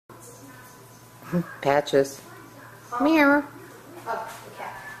Patches. Meow. Oh, the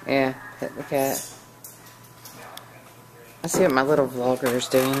cat. Yeah, hit the cat. Let's see what my little vlogger is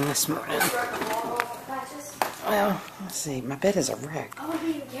doing this morning. Well, let's see. My bed is a wreck.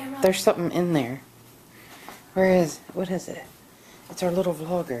 There's something in there. What is it? It's our little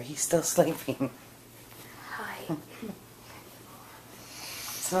vlogger. He's still sleeping. Hi.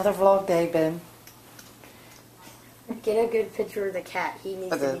 It's another vlog day, Ben. Get a good picture of the cat. He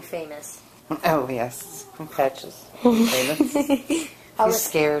needs to be famous. Oh, yes. Patches. Famous. He's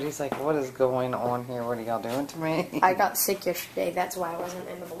scared. He's like, what is going on here? What are y'all doing to me? I got sick yesterday. That's why I wasn't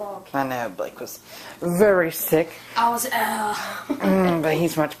in the vlog. I know. Blake was very sick. I was, but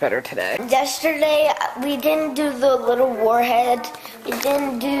he's much better today. Yesterday, we didn't do the little warhead. We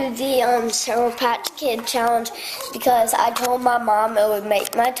didn't do the Sour Patch Kid challenge because I told my mom it would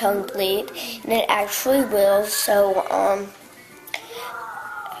make my tongue bleed, and it actually will.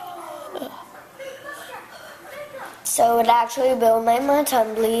 So it actually will make my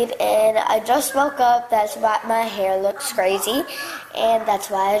tongue bleed, and I just woke up. That's why my hair looks crazy, and that's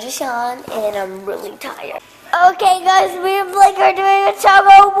why I just yawned, and I'm really tired. Okay, guys, me and Blake are doing a tug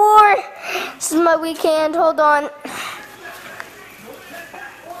of war. This is my weekend. Hold on.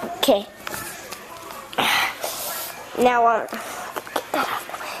 Okay. Now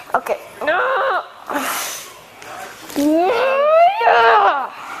okay. Yeah.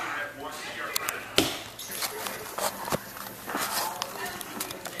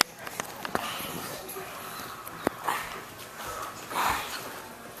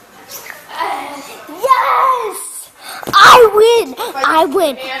 I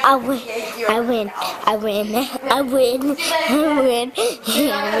win.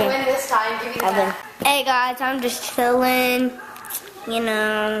 Hey guys, I'm just chilling, you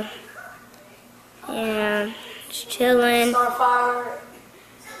know, yeah, just chilling.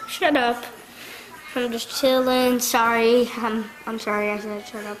 Shut up. I'm just chilling. Sorry, I'm sorry I said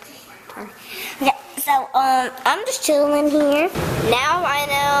shut up. Sorry. Okay, so I'm just chilling here. Now I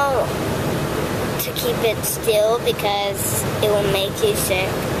know to keep it still because it will make you sick.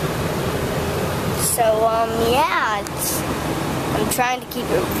 So yeah, I'm trying to keep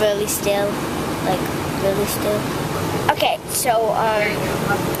it really still, like really still. Okay, so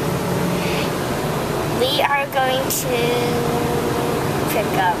we are going to pick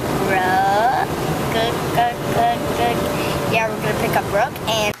up Brooke. Good. Yeah, we're gonna pick up Brooke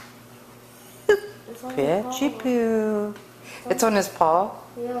and Pitchy poo. It's on his paw.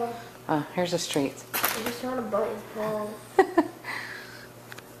 Yeah. Oh, here's the street. I'm just trying to bite his paw.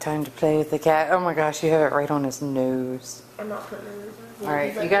 Time to play with the cat. Oh my gosh, you have it right on his nose. I'm not putting it in.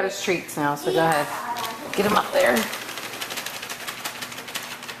 Alright, you got his treats now, so go ahead. Get him up there.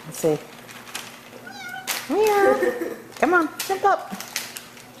 Let's see. Meow. Come on, jump up.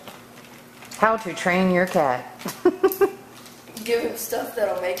 How to train your cat. Give him stuff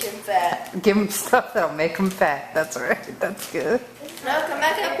that'll make him fat. Give him stuff that'll make him fat. That's right. That's good. No, come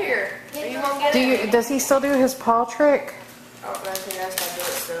back up here. Or you won't get it. Does he still do his paw trick? Oh, I think that's how I do it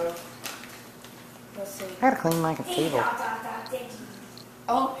still. Let's see. I gotta clean my table.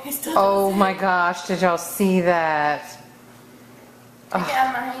 Oh, he's still. Oh my gosh, did y'all see that? Take it out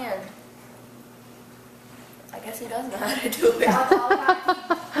of my hand. I guess he does know how to do it.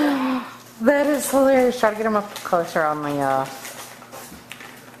 That is hilarious. Try to get him up closer on the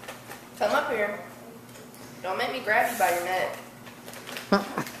Come up here. Don't make me grab you by your neck.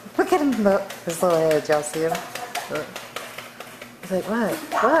 Look at him, look. His little head, y'all see him? Look. He's like, what?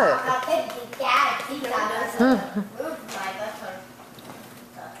 What?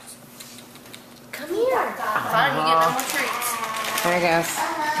 Come here. Fine, you get no more treats. There he goes.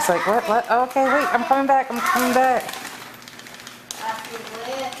 He's like, what? Oh, okay, wait, I'm coming back.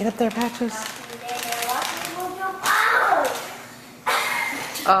 Get up there, Patches.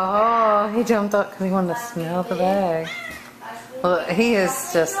 Oh, he jumped up because he wanted to smell the bag. Well, he is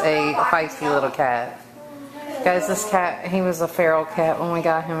just a feisty little cat. Guys, this cat, he was a feral cat when we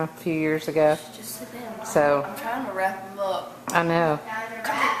got him a few years ago. Just sit down. So, I'm trying to wrap him up. I know.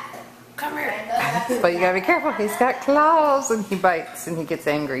 Come here. But you gotta be careful. He's got claws and he bites and he gets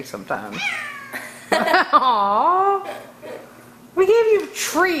angry sometimes. Aww. We gave you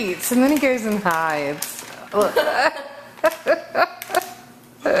treats and then he goes and hides. Look.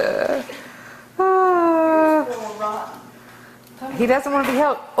 He doesn't want to be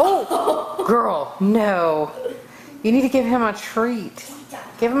held. Oh, girl, no. You need to give him a treat.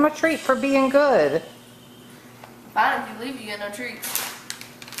 Give him a treat for being good. Fine, if you leave, you get no treats.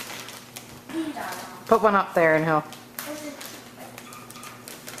 Put one up there and he'll...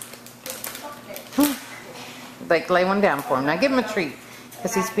 Like, lay one down for him. Now give him a treat,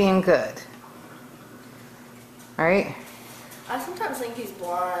 because he's being good. Right? I sometimes think he's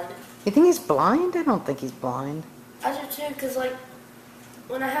blind. You think he's blind? I don't think he's blind. I do too, because like,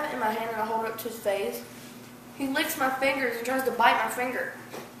 when I have it in my hand and I hold it up to his face, he licks my fingers and tries to bite my finger.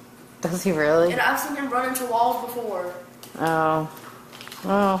 Does he really? And I've seen him run into walls before. Oh.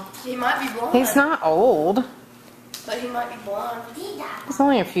 Well, He might be blind. he's not old. But he might be blind. He's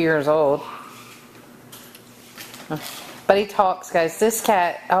only a few years old. But he talks, guys. This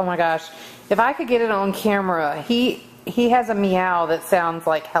cat, oh my gosh. If I could get it on camera, he has a meow that sounds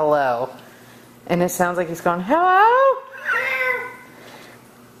like hello. And it sounds like he's going, hello?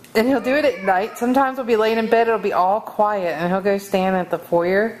 And he'll do it at night. Sometimes we'll be laying in bed, it'll be all quiet, and he'll go stand at the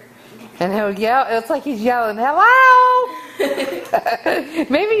foyer. And he'll yell, it's like he's yelling, hello!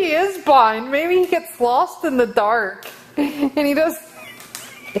 Maybe he is blind. Maybe he gets lost in the dark. And he's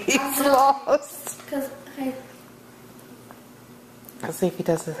lost. Because, hey. Let's see if he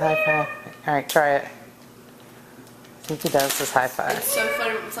does his high five. Alright, try it. See if he does his high five. It's so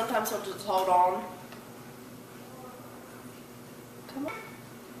funny, sometimes he'll just hold on. Come on.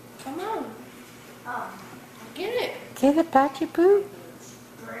 Come on. Oh, get it. Get it, Patchy Poo.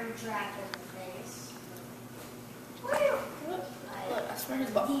 Look, I swear he's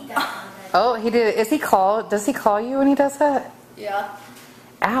blind. Oh, he did it. Does he call you when he does that? Yeah.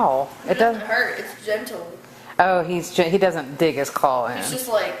 Ow. It doesn't hurt, it's gentle. Oh, he doesn't dig his claw in. He's just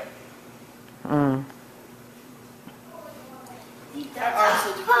like, Mm. I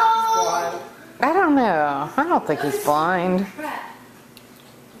honestly do think he's blind. I don't know. I don't think he's blind.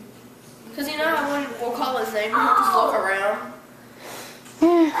 Because you know how when we'll call his name, he'll just look around.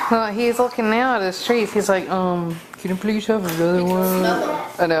 Yeah. Well, he's looking now at his treats. He's like, can I please have another one?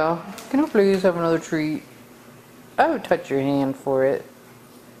 I know. Can I please have another treat? Oh, touch your hand for it.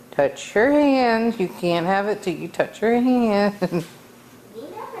 Touch your hand. You can't have it till you touch your hand.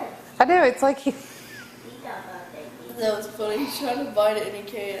 I know. It's like he. That was funny. He's trying to bite it and he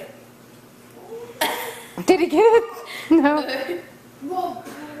can't. Did he get it? No.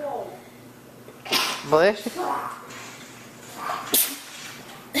 Bush.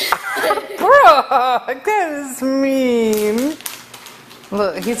 Bro, that is mean.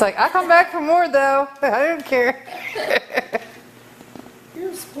 Look, he's like, I come back for more though. I don't care.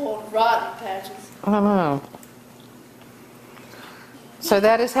 You're spoiled rotten, Patches. I don't know. So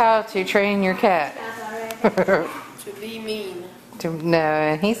that is how to train your cat. To be mean.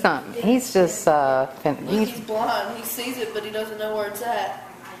 No, he's not. He's just He's blind. He sees it, but he doesn't know where it's at.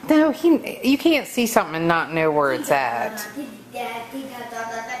 No, you can't see something and not know where it's at.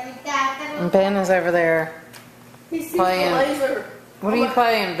 And Ben is over there He sees playing. the laser. What are you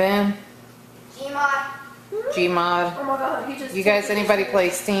playing, Ben? Gmod. Gmod. Oh my god, he just. You guys, anybody play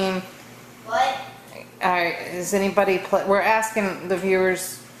Steam? What? Alright, is anybody play? We're asking the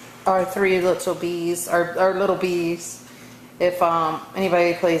viewers, our three little bees, our little bees, if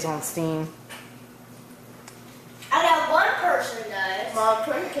anybody plays on Steam. I know one person does. Mom,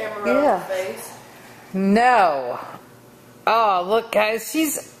 turn the camera around Yeah. her face. No. Oh, look, guys,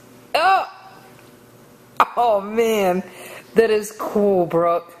 she's. Oh man, that is cool,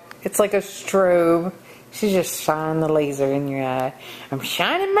 Brooke. It's like a strobe. She's just shining the laser in your eye. I'm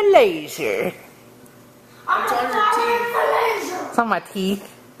shining my laser. It's on your teeth. It's on my teeth.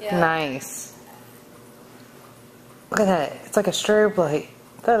 Yeah. Nice. Look at that. It's like a strobe light.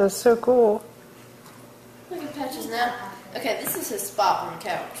 That is so cool. Look at Patches now. Okay, this is his spot on the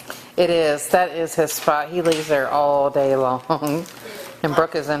couch. It is. That is his spot. He lays there all day long. And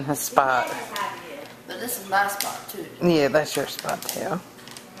Brooke is in his spot. But this is my spot too. Yeah, that's your spot too.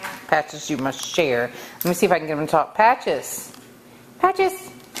 Patches, you must share. Let me see if I can get him to talk. Patches.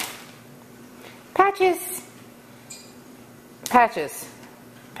 Patches. Patches. Patches.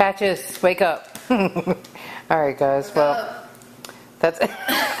 Patches, wake up. Alright, guys. Well, that's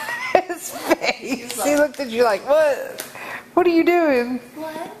his face. He looked at you like, what? What are you doing?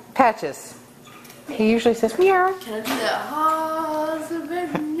 What? Patches. He usually says, meow. Can I do that?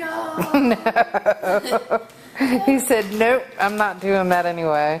 No. He said, nope, I'm not doing that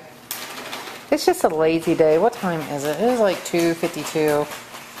anyway. It's just a lazy day. What time is it? It is like 2:52.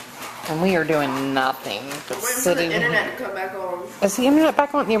 And we are doing nothing but Waiting for sitting the internet to come back on. Is the internet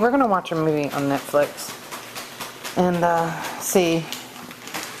back on? Yeah, we're going to watch a movie on Netflix. And see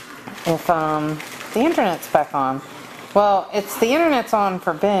if the internet's back on. Well, the internet's on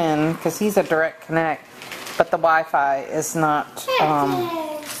for Ben because he's a direct connect. But the Wi-Fi is not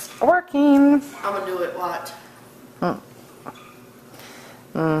working. I'm gonna do it. Watch.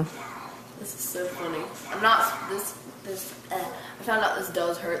 This is so funny. I'm not. I found out this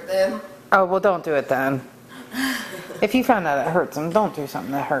does hurt them. Oh, well, don't do it then. If you find out it hurts them, don't do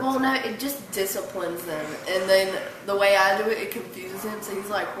something that hurts Well, them. no, it just disciplines them. And then the way I do it, it confuses him. So he's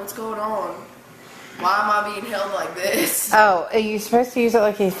like, what's going on? Why am I being held like this? Oh, are you supposed to use it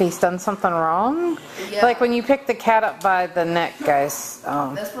like if he's done something wrong? Yeah. Like when you pick the cat up by the neck, guys.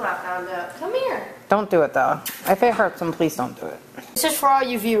 That's what I found out. Come here. Don't do it though. If it hurts him, please don't do it. This is for all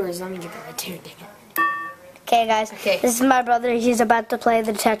you viewers. Let me get right to it. Okay, guys. Okay. This is my brother. He's about to play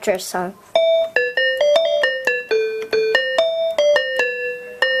the Tetris song.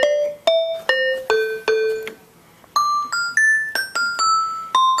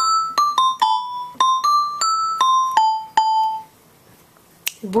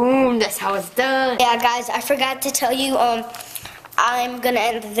 Boom, that's how it's done. Yeah, guys, I forgot to tell you, I'm gonna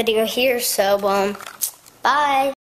end the video here, so, bye.